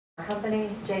company,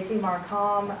 JT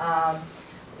Marcom.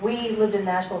 We lived in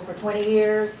Nashville for 20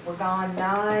 years. We're gone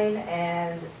 9,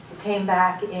 and we came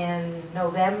back in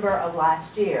November of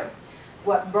last year.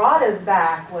 What brought us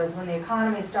back was when the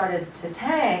economy started to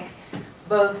tank,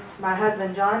 both my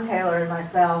husband John Taylor and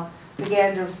myself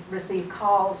began to receive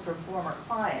calls from former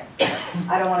clients.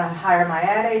 I don't want to hire my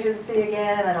ad agency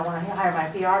again. I don't want to hire my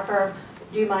PR firm.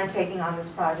 Do you mind taking on this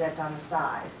project on the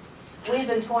side? We've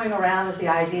been toying around with the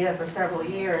idea for several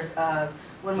years of,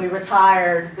 when we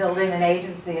retired, building an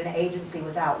agency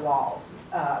without walls,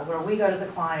 where we go to the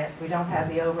clients. We don't have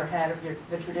the overhead of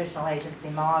the traditional agency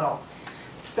model.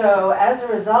 So as a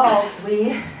result,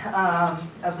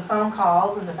 of the phone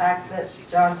calls and the fact that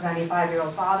John's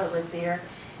 95-year-old father lives here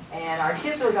and our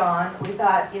kids are gone, we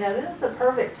thought, you know, this is a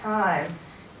perfect time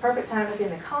within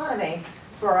the economy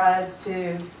for us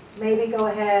to maybe go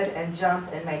ahead and jump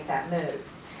and make that move.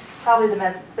 Probably the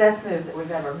best move that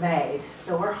we've ever made.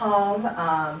 So we're home.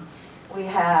 We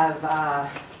have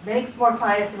many more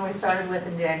clients than we started with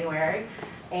in January,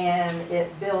 and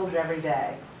it builds every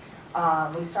day.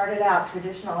 We started out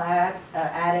traditional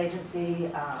ad agency,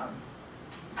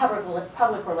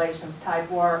 public relations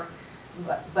type work,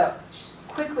 but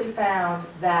quickly found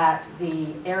that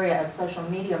the area of social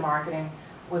media marketing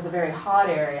was a very hot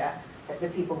area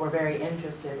that people were very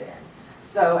interested in.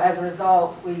 So as a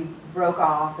result, we broke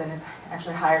off and have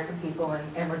actually hired some people,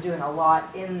 and we're doing a lot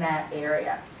in that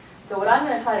area. So what I'm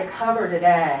going to try to cover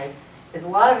today is a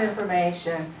lot of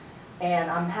information, and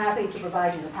I'm happy to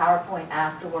provide you the PowerPoint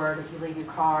afterward if you leave your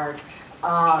card.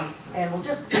 And we'll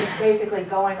just be basically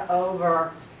going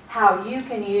over how you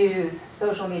can use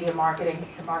social media marketing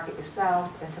to market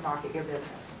yourself and to market your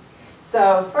business.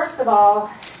 So first of all,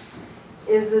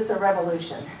 is this a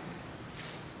revolution?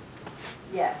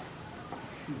 Yes.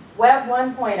 Web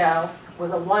 1.0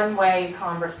 was a one-way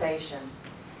conversation.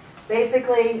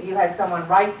 Basically, you had someone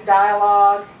write the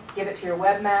dialogue, give it to your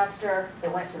webmaster,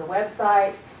 it went to the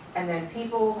website, and then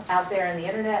people out there in the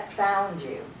internet found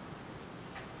you.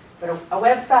 But a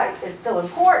website is still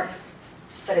important,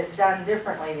 but it's done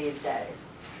differently these days.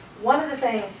 One of the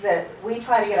things that we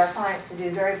try to get our clients to do,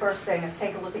 the very first thing, is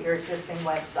take a look at your existing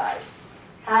website.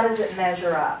 How does it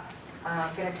measure up?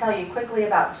 I'm going to tell you quickly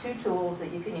about 2 tools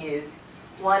that you can use.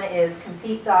 One is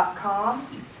compete.com.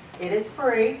 It is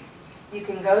free. You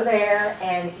can go there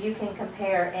and you can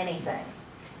compare anything.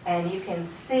 And you can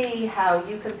see how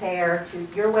you compare to,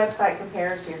 your website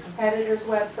compares to your competitors'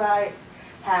 websites,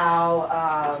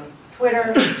 how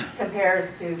Twitter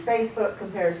compares to Facebook,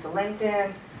 compares to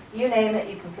LinkedIn. You name it,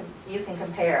 you can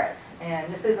compare it.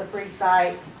 And this is a free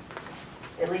site,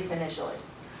 at least initially.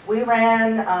 We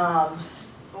ran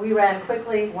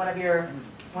quickly.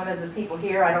 One of the people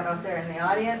here, I don't know if they're in the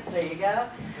audience, there you go.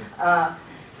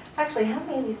 Actually, how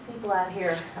many of these people out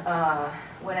here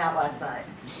went out last night?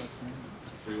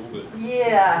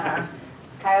 Yeah.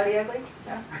 Coyote ugly?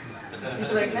 No?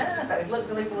 Like, no, it looks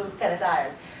like people look kind of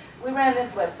tired. We ran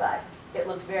this website. It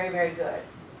looked very, very good.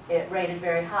 It rated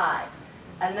very high.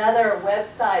 Another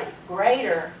website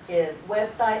grader is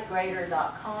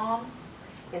websitegrader.com.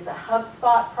 It's a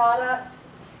HubSpot product.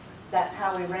 That's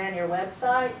how we ran your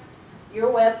website.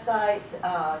 Your website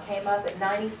came up at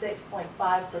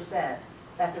 96.5%.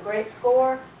 That's a great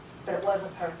score, but it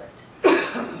wasn't perfect.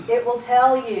 It will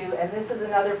tell you, and this is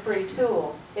another free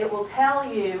tool, it will tell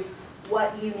you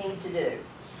what you need to do.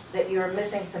 That you're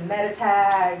missing some meta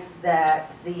tags,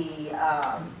 that the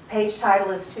page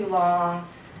title is too long.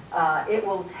 It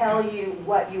will tell you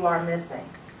what you are missing.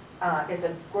 It's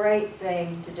a great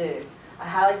thing to do. I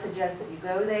highly suggest that you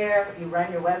go there, you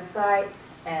run your website,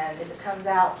 and if it comes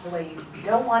out the way you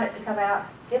don't want it to come out,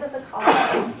 give us a call.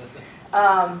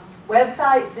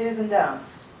 Website do's and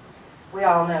don'ts. We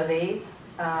all know these.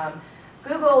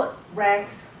 Google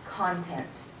ranks content.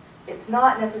 It's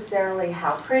not necessarily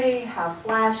how pretty, how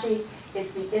flashy,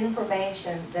 it's the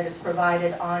information that is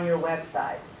provided on your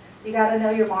website. You got to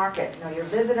know your market, know your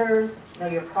visitors, know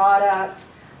your product.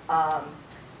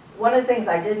 One of the things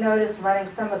I did notice running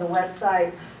some of the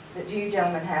websites that you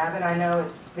gentlemen have, and I know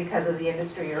because of the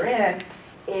industry you're in,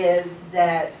 is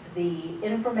that the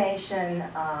information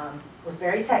was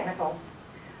very technical,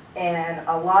 and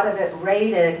a lot of it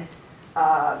rated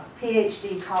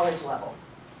PhD college level.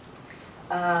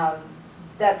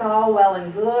 That's all well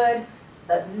and good,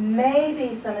 but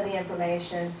maybe some of the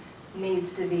information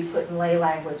needs to be put in lay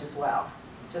language as well.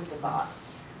 Just a thought.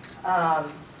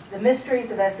 The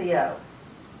mysteries of SEO.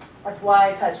 That's why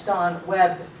I touched on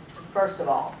web first of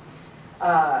all.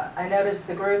 I noticed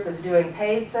the group is doing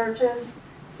paid searches.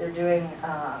 They're doing,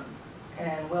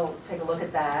 and we'll take a look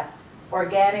at that,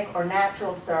 organic or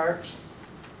natural search.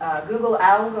 Google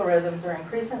algorithms are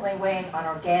increasingly weighing on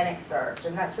organic search,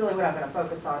 and that's really what I'm going to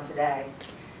focus on today.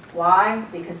 Why?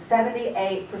 Because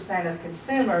 78% of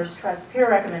consumers trust peer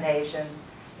recommendations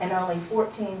and only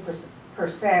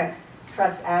 14%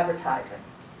 trust advertising.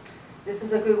 This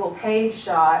is a Google page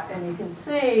shot, and you can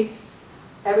see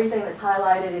everything that's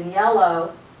highlighted in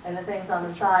yellow and the things on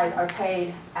the side are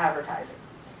paid advertising.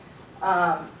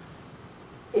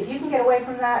 If you can get away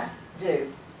from that,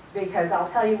 do. Because I'll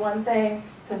tell you one thing,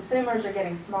 consumers are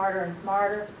getting smarter and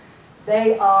smarter.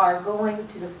 They are going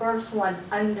to the first one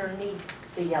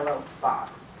underneath the yellow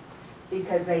box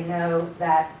because they know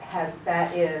that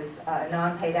is a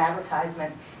non-paid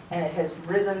advertisement, and it has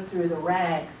risen through the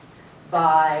ranks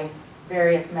by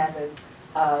various methods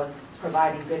of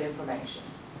providing good information.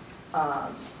 A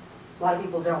lot of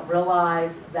people don't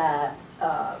realize that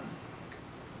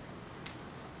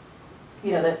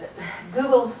that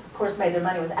Google, of course, made their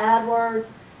money with AdWords.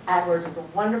 AdWords is a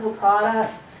wonderful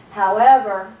product.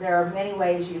 However, there are many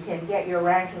ways you can get your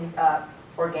rankings up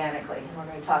organically, and we're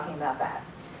going to be talking about that.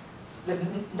 The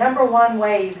number one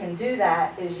way you can do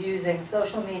that is using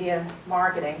social media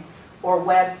marketing, or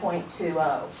Web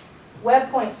 0.20. Web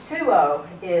 0.20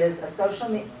 is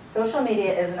social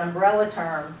media is an umbrella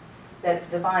term that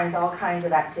defines all kinds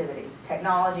of activities: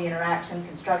 technology, interaction,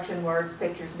 construction, words,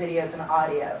 pictures, videos, and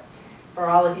audio. For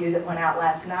all of you that went out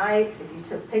last night, if you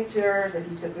took pictures, if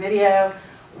you took video,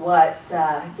 what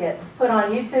gets put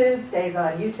on YouTube stays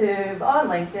on YouTube, on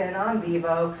LinkedIn, on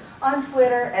Vivo, on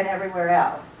Twitter, and everywhere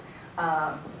else.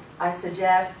 I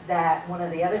suggest that one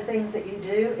of the other things that you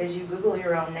do is you Google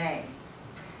your own name.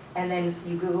 And then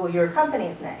you Google your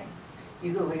company's name.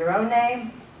 You Google your own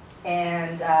name,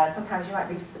 and sometimes you might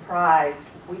be surprised.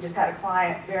 We just had a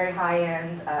client, very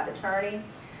high-end attorney,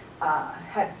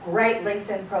 had great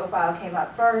LinkedIn profile, came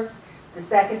up first. The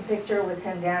second picture was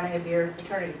him downing a beer at a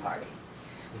fraternity party.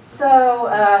 So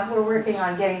we're working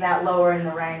on getting that lower in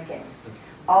the rankings.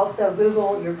 Also,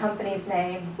 Google your company's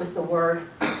name with the word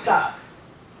sucks.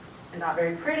 Not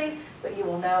very pretty, but you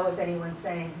will know if anyone's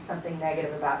saying something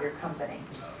negative about your company.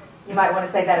 You might want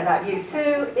to say that about you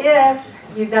too, if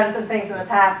you've done some things in the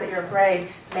past that you're afraid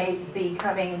may be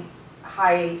coming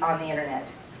high on the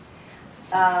internet.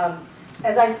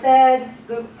 As I said,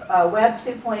 Web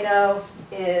 2.0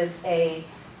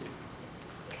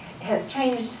 has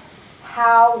changed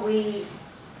how we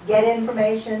get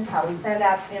information, how we send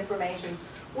out information.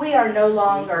 We are no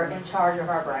longer in charge of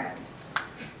our brand.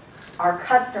 Our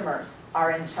customers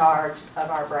are in charge of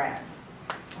our brand.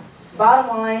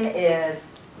 Bottom line is,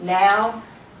 now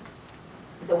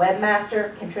the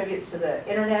webmaster contributes to the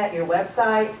internet, your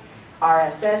website,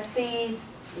 RSS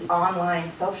feeds, the online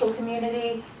social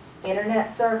community, internet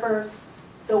surfers.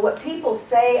 So what people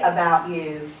say about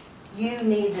you, you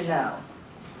need to know.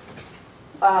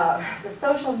 The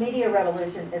social media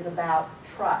revolution is about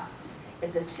trust.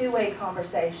 It's a two-way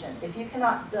conversation. If you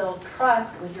cannot build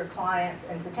trust with your clients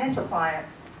and potential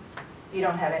clients, you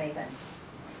don't have anything.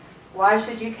 Why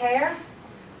should you care?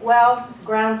 Well,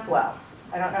 Groundswell.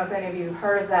 I don't know if any of you have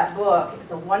heard of that book.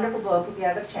 It's a wonderful book if you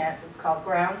have a chance. It's called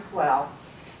Groundswell.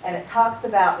 And it talks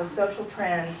about the social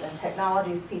trends and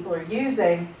technologies people are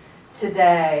using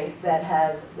today that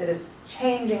is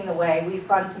changing the way we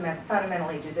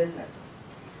fundamentally do business.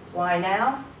 Why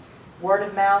now? Word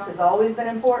of mouth has always been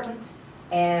important,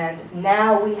 and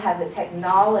now we have the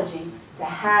technology to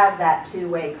have that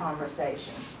two-way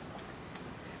conversation.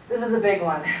 This is a big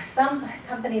one. Some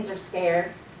companies are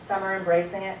scared, some are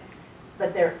embracing it,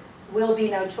 but there will be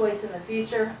no choice in the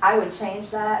future. I would change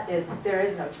that, there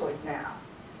is no choice now.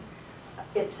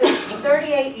 It took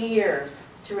 38 years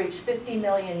to reach 50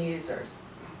 million users.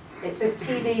 It took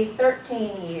TV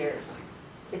 13 years.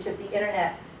 It took the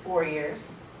internet 4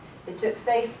 years. It took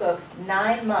Facebook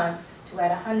 9 months to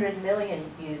add 100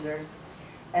 million users.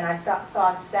 And I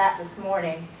saw a stat this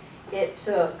morning. It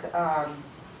took, for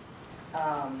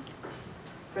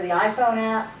the iPhone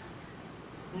apps,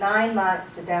 9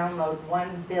 months to download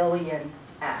 1 billion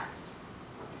apps.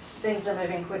 Things are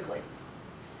moving quickly.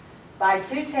 By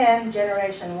 2010,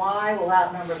 Generation Y will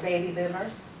outnumber baby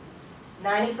boomers.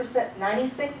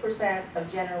 96%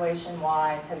 of Generation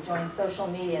Y have joined social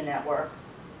media networks.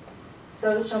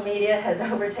 Social media has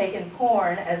overtaken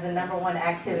porn as the #1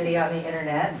 activity on the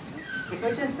internet,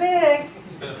 which is big.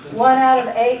 1 out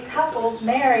of 8 couples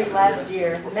married last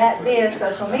year met via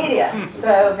social media.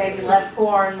 So maybe less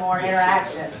porn, more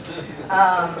interaction.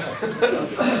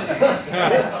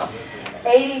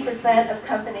 80% of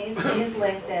companies use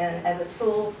LinkedIn as a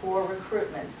tool for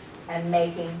recruitment and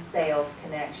making sales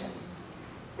connections.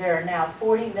 There are now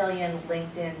 40 million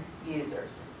LinkedIn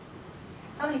users.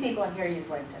 How many people in here use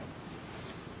LinkedIn?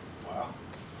 Wow.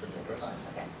 Specific ones,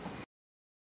 okay.